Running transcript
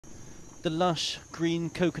The lush green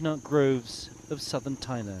coconut groves of southern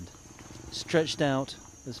Thailand, stretched out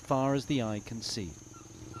as far as the eye can see.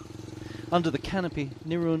 Under the canopy,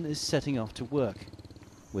 Nirun is setting off to work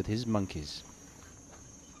with his monkeys.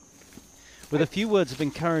 With a few words of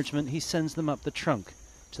encouragement, he sends them up the trunk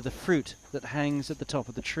to the fruit that hangs at the top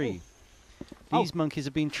of the tree. These monkeys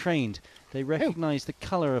have been trained. They recognize the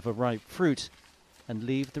color of a ripe fruit and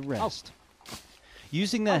leave the rest.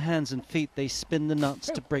 Using their hands and feet, they spin the nuts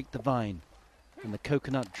to break the vine, and the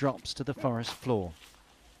coconut drops to the forest floor,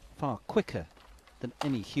 far quicker than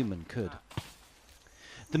any human could.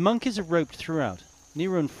 The monkeys are roped throughout.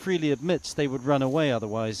 Nirun freely admits they would run away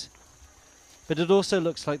otherwise. But it also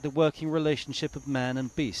looks like the working relationship of man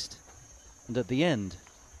and beast. And at the end,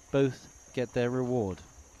 both get their reward.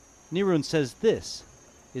 Nirun says this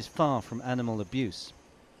is far from animal abuse.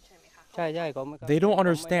 They don't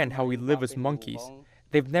understand how we live as monkeys.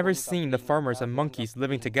 They've never seen the farmers and monkeys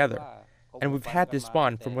living together. And we've had this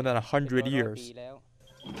bond for more than 100 years.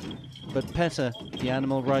 But PETA, the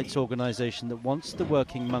animal rights organization that wants the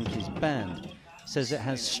working monkeys banned, says it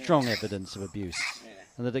has strong evidence of abuse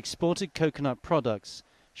and that exported coconut products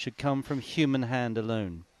should come from human hand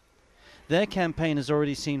alone. Their campaign has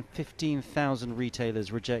already seen 15,000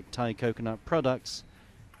 retailers reject Thai coconut products,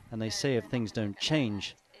 and they say if things don't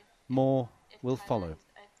change, more will follow.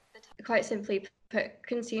 Quite simply put,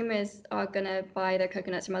 consumers are going to buy their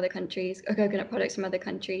coconuts from other countries, or coconut products from other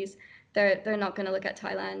countries. They're not going to look at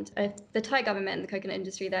Thailand. If the Thai government and the coconut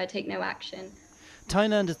industry there take no action.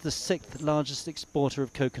 Thailand is the 6th largest exporter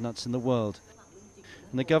of coconuts in the world,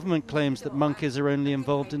 and the government claims that monkeys are only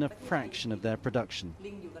involved in a fraction of their production.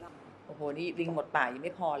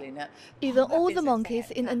 Even all the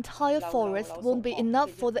monkeys in the entire forest won't be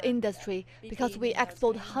enough for the industry because we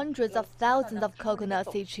export hundreds of thousands of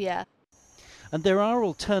coconuts each year. And there are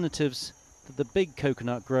alternatives that the big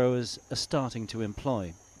coconut growers are starting to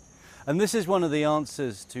employ. And this is one of the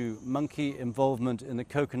answers to monkey involvement in the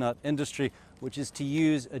coconut industry, which is to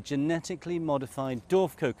use a genetically modified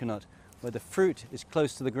dwarf coconut where the fruit is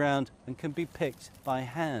close to the ground and can be picked by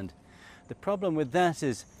hand. The problem with that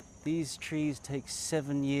is these trees take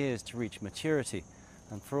 7 years to reach maturity,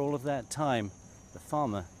 and for all of that time, the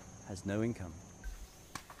farmer has no income.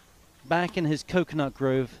 Back in his coconut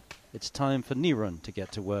grove, it's time for Nirun to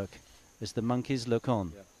get to work as the monkeys look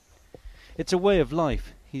on. It's a way of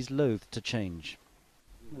life he's loath to change.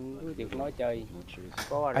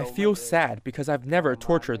 I feel sad because I've never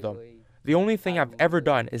tortured them. The only thing I've ever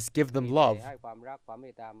done is give them love.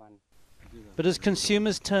 But as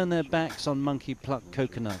consumers turn their backs on monkey-plucked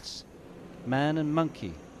coconuts, man and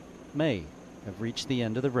monkey may have reached the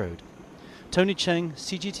end of the road. Tony Cheng,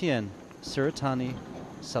 CGTN, Suratthani,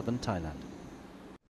 Southern Thailand.